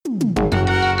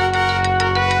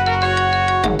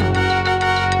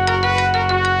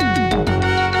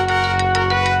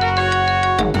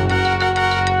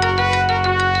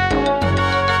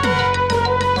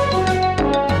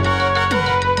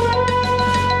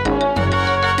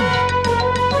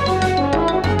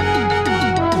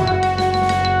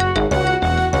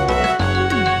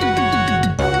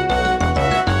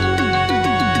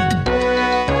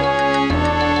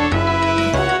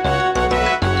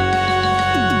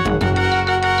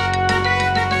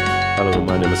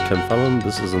name is Ken Fallon.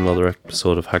 This is another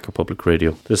episode of Hacker Public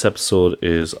Radio. This episode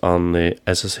is on the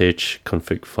SSH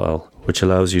config file, which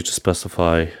allows you to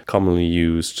specify commonly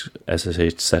used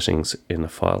SSH settings in a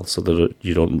file so that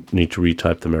you don't need to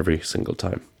retype them every single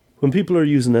time. When people are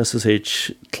using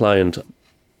SSH client,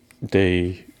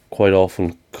 they quite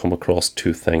often come across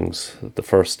two things. The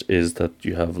first is that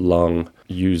you have long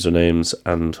usernames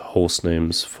and host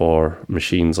names for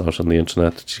machines out on the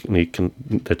internet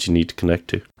that you need to connect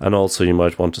to. And also you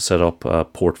might want to set up a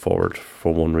port forward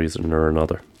for one reason or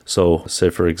another. So say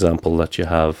for example that you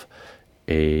have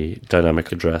a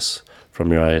dynamic address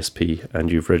from your ISP and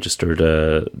you've registered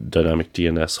a dynamic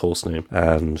DNS hostname,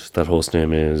 and that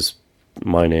hostname is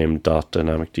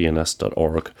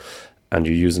myname.dynamicdns.org. and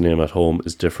your username at home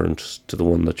is different to the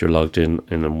one that you're logged in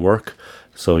work.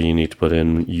 So you need to put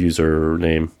in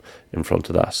username in front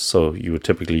of that. So you would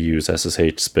typically use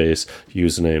SSH space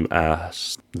username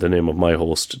at the name of my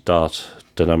host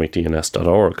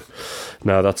 .dynamicdns.org.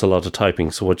 Now that's a lot of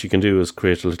typing. So what you can do is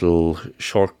create a little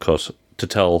shortcut to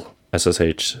tell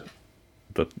SSH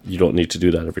but you don't need to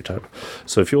do that every time.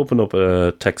 So if you open up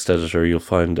a text editor, you'll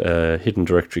find a hidden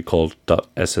directory called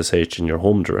 .ssh in your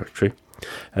home directory.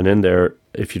 And in there,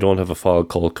 if you don't have a file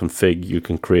called config, you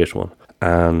can create one.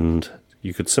 And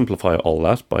you could simplify all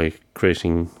that by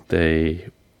creating the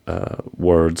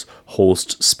words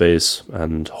host, space,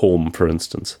 and home, for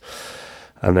instance.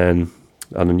 And then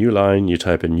on a new line, you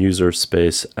type in user,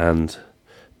 space, and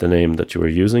the name that you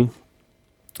are using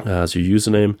as your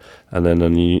username. And then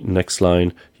on the next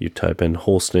line, you type in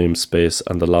hostname, space,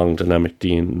 and the long dynamic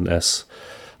DNS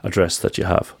address that you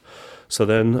have. So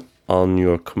then on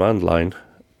your command line,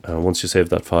 once you save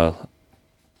that file,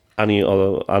 any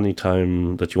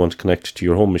time that you want to connect to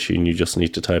your home machine, you just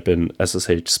need to type in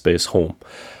SSH space home.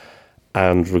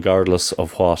 And regardless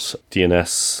of what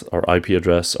DNS or IP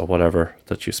address or whatever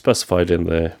that you specified in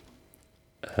the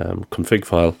config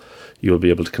file, you'll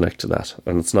be able to connect to that.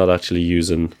 And it's not actually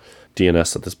using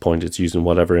DNS at this point, it's using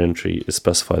whatever entry is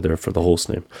specified there for the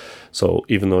hostname. So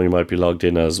even though you might be logged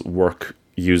in as work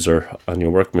user on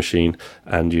your work machine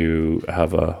and you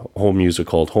have a home user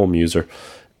called homeuser,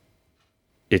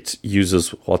 it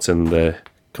uses what's in the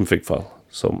config file.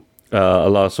 So a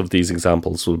lot of these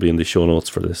examples will be in the show notes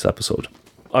for this episode.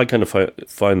 I kind of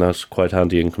find that quite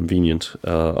handy and convenient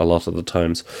a lot of the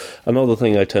times. Another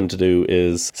thing I tend to do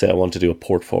is say I want to do a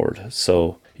port forward.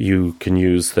 So you can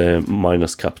use the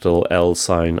 -L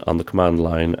sign on the command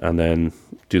line and then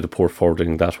do the port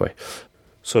forwarding that way.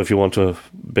 So if you want to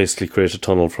basically create a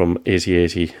tunnel from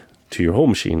 8080 to your home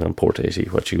machine on port 80,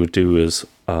 what you would do is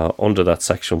under that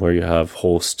section where you have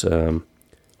host,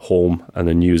 home, and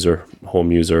then user,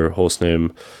 home user,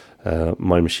 hostname,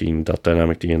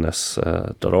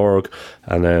 mymachine.dynamicdns.org,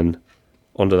 and then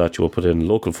under that you will put in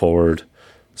localforward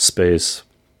space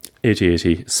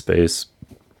 8080 space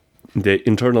the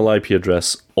internal IP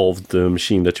address of the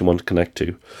machine that you want to connect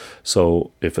to.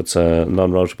 So if it's a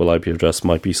non-routable IP address, it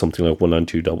might be something like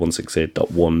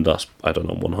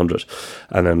 192.168.1.100,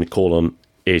 and then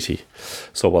 :80.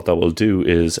 So what that will do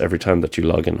is every time that you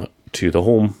log in to the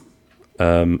home,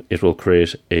 it will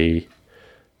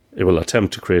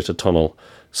attempt to create a tunnel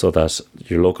so that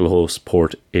your localhost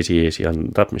port 8080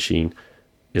 on that machine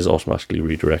is automatically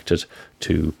redirected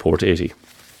to port 80.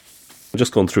 I'm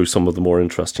just going through some of the more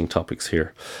interesting topics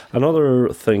here. Another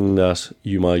thing that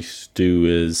you might do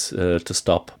is to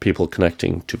stop people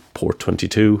connecting to port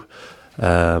 22.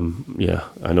 I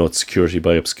know it's security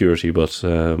by obscurity, but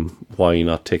why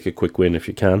not take a quick win if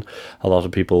you can? A lot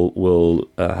of people will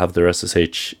have their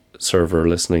SSH server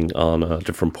listening on a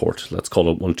different port. Let's call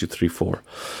it 1234.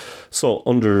 So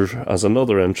as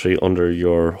another entry under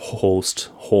your host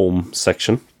home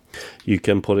section, you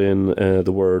can put in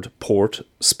the word port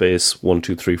space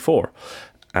 1234.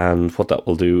 And what that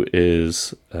will do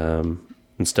is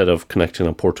instead of connecting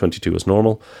on port 22 as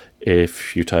normal,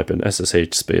 if you type in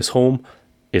SSH space home,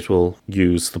 it will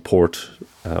use the port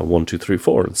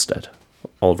 1234 instead.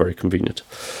 All very convenient.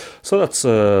 So that's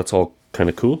all kind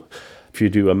of cool. If you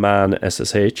do a man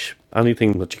SSH,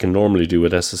 anything that you can normally do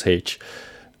with SSH,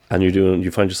 and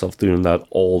you find yourself doing that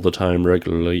all the time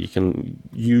regularly, you can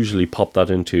usually pop that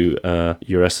into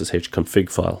your SSH config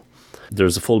file.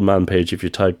 There's a full man page. If you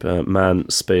type man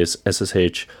space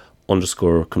SSH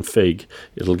 _config,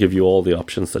 it'll give you all the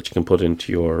options that you can put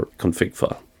into your config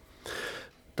file.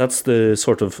 That's the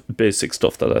sort of basic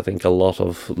stuff that I think a lot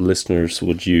of listeners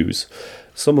would use.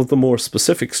 Some of the more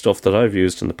specific stuff that I've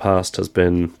used in the past has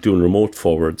been doing remote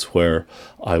forwards, where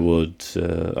I would,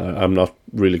 I'm not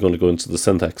really going to go into the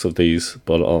syntax of these,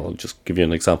 but I'll just give you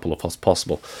an example of what's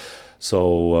possible.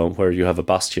 So where you have a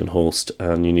bastion host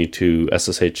and you need to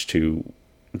SSH to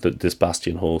this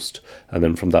Bastion host, and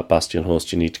then from that Bastion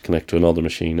host you need to connect to another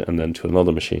machine and then to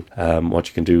another machine. What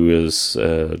you can do is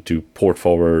do port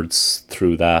forwards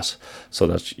through that, so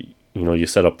that you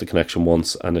set up the connection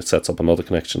once and it sets up another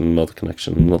connection, another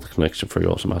connection, another connection for you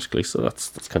automatically. So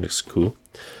that's kind of cool.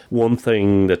 One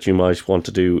thing that you might want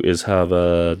to do is have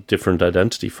a different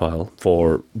identity file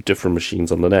for different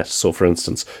machines on the net. So for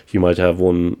instance, you might have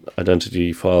one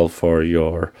identity file for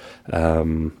your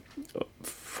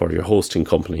hosting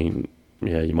company.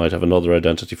 You might have another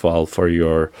identity file for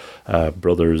your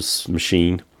brother's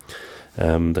machine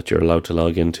that you're allowed to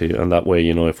log into, and that way,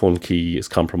 if one key is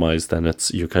compromised, then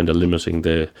you're kind of limiting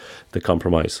the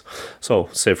compromise. So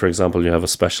say for example you have a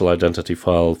special identity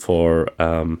file for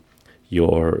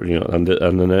and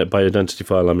then by identity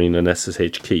file I mean an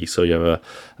SSH key. So you have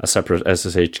a separate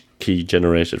SSH key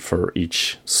generated for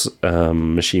each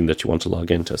machine that you want to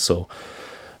log into. So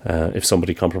if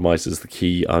somebody compromises the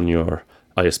key on your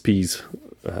ISP's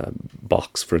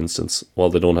box, for instance, while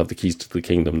they don't have the keys to the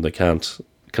kingdom, they can't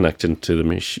connect into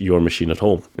your machine at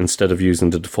home. Instead of using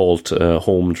the default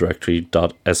home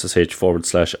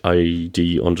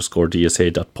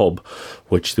directory.ssh/id_dsa.pub,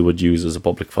 which they would use as a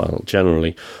public file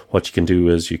generally, what you can do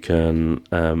is you can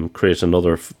create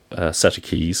another set of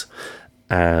keys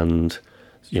and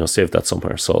save that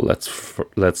somewhere. So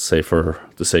let's say for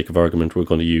the sake of argument we're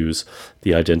going to use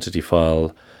the identity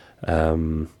file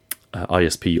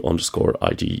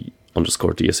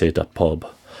isp_id_dsa.pub,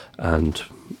 and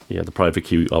the private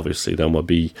key obviously then would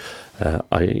be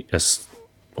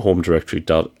home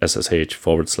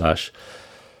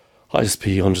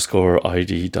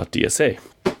directory.ssh/isp_id.dsa.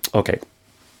 Okay,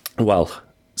 well,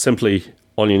 simply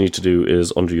all you need to do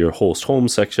is under your host home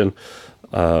section,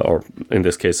 or in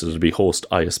this case it would be host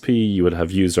ISP, you would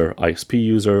have user ISP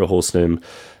user, hostname,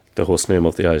 the hostname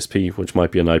of the ISP, which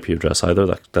might be an IP address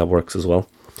either, that works as well.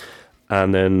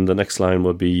 And then the next line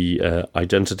would be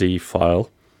identity file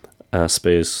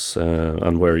space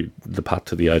and where the path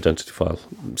to the identity file,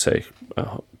 say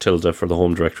tilde for the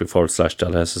home directory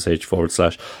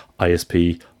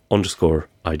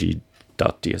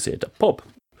 //isp/isp_id.dsa.pub.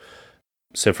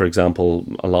 Say for example,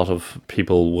 a lot of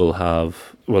people will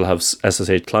have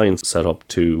SSH clients set up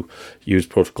to use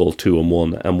protocol 2 and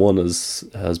 1, and 1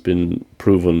 has been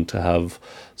proven to have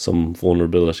some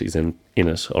vulnerabilities in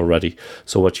it already.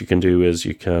 So what you can do is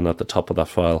you can, at the top of that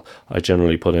file, I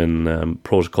generally put in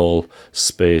protocol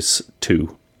space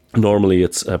 2. Normally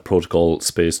it's protocol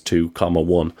space 2,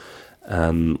 1.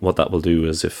 And what that will do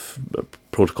is if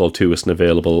protocol 2 isn't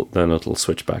available, then it'll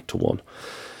switch back to 1.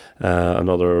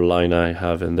 Another line I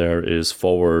have in there is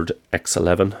forward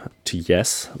x11 to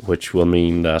yes, which will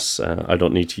mean that I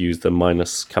don't need to use the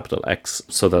minus capital X,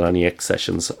 so that any X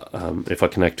sessions, if I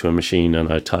connect to a machine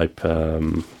and I type,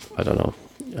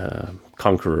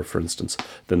 Conqueror, for instance,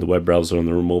 then the web browser on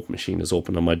the remote machine is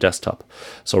open on my desktop.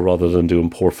 So rather than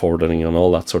doing port forwarding and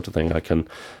all that sort of thing, I can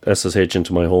SSH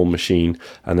into my home machine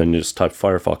and then just type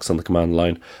Firefox on the command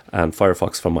line, and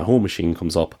Firefox from my home machine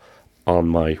comes up on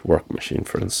my work machine,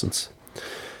 for instance.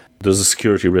 There's a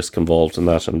security risk involved in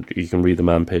that, and you can read the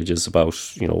man pages about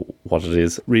what it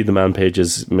is. Read the man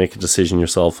pages, make a decision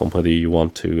yourself on whether you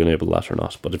want to enable that or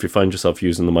not. But if you find yourself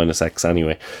using the -X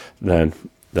anyway, then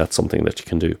that's something that you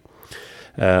can do.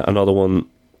 Another one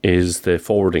is the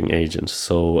forwarding agent.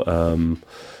 So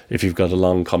if you've got a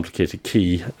long complicated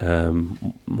key,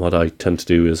 what I tend to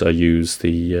do is I use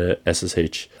the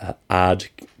SSH add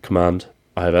command.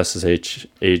 I have SSH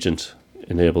agent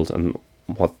enabled, and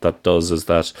what that does is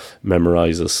that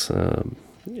memorizes,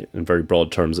 in very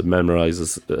broad terms, it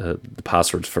memorizes the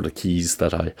passwords for the keys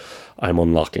that I'm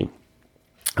unlocking.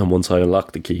 And once I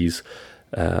unlock the keys,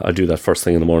 I do that first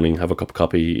thing in the morning, have a cup of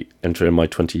coffee, enter in my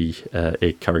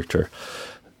 28 character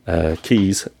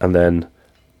keys, and then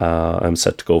I'm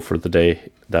set to go for the day.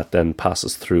 That then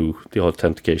passes through the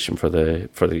authentication for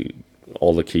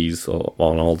all the keys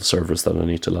on all the servers that I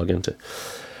need to log into.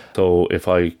 So if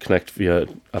I connect via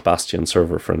a Bastion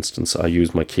server, for instance, I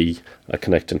use my key, I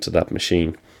connect into that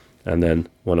machine, and then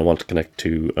when I want to connect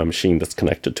to a machine that's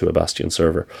connected to a Bastion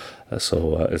server, it's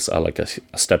like a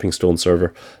stepping stone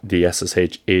server, the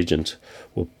SSH agent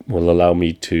will allow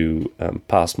me to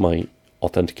pass my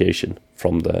authentication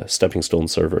from the stepping stone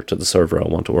server to the server I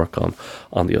want to work on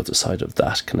the other side of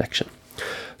that connection.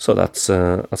 So that's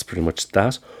pretty much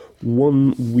that.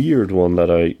 One weird one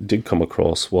that I did come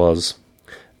across was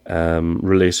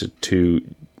related to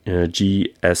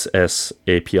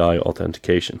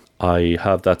GSSAPIauthentication. I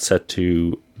have that set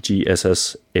to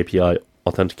GSSAPI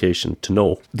authentication to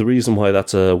no. The reason why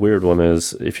that's a weird one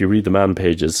is if you read the man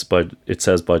pages, it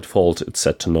says by default it's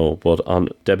set to no, but on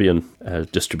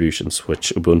Debian distributions,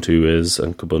 which Ubuntu is,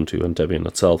 and Kubuntu and Debian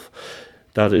itself,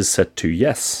 that is set to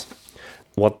yes.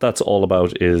 What that's all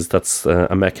about is that's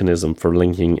a mechanism for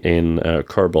linking in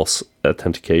Kerbos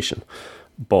authentication,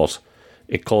 but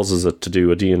it causes it to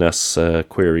do a DNS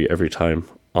query every time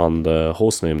on the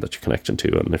hostname that you're connecting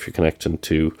to. And if you're connecting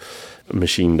to a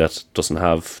machine that doesn't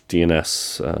have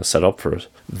DNS set up for it,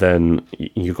 then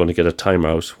you're going to get a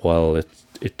timeout while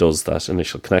it does that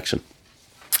initial connection.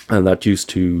 And that used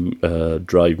to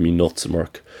drive me nuts in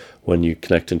work, when you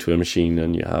connect into a machine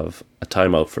and you have a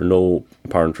timeout for no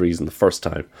apparent reason the first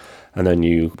time, and then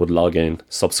you would log in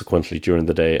subsequently during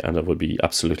the day and it would be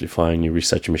absolutely fine. You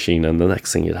reset your machine and the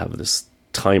next thing you'd have this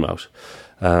timeout.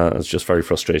 It's just very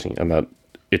frustrating, and that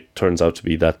it turns out to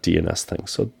be that DNS thing.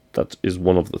 So that is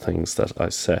one of the things that I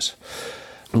set.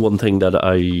 One thing that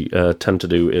I tend to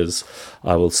do is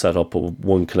I will set up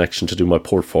one connection to do my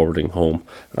port forwarding home,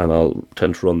 and I'll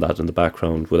tend to run that in the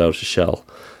background without a shell,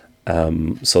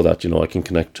 so that, I can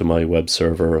connect to my web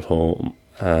server at home,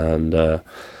 and I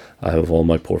have all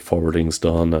my port forwardings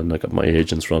done, and I got my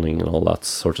agents running and all that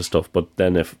sort of stuff. But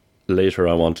then if later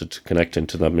I wanted to connect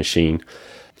into that machine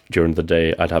during the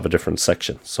day, I'd have a different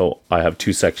section. So I have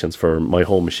two sections for my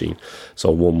home machine. So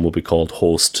one will be called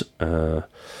host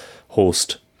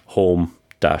home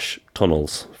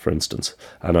tunnels, for instance,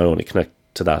 and I only connect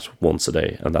to that once a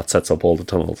day, and that sets up all the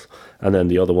tunnels. And then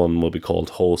the other one will be called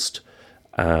host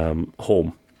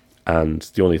home, and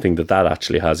the only thing that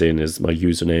actually has in is my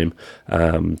username,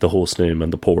 the host name,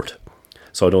 and the port.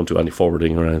 So I don't do any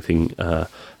forwarding or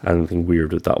anything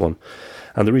weird with that one.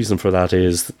 And the reason for that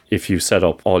is if you set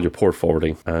up all your port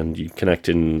forwarding and you connect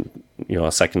in, a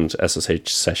second SSH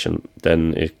session,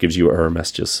 then it gives you error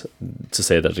messages to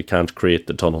say that it can't create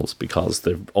the tunnels because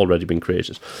they've already been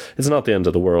created. It's not the end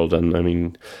of the world, and I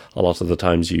mean, a lot of the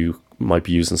times you might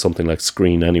be using something like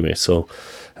Screen anyway. So,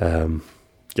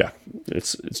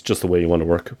 it's just the way you want to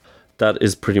work. That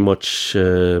is pretty much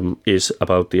it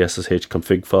about the SSH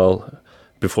config file.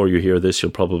 Before you hear this,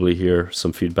 you'll probably hear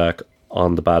some feedback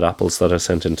on the bad apples that I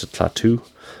sent into Clat2.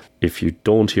 If you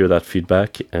don't hear that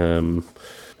feedback,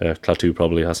 Clat2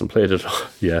 probably hasn't played it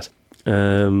yet.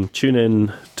 Tune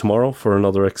in tomorrow for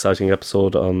another exciting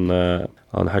episode on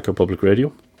Hacker Public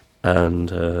Radio.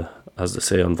 And as they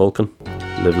say on Vulcan,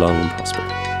 live long and prosper.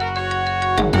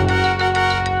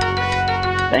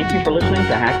 Thank you for listening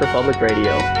to Hacker Public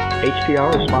Radio.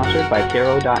 HPR is sponsored by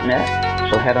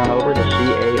Caro.net, so head on over to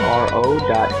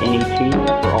caro.net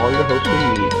for all your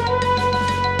hosting needs.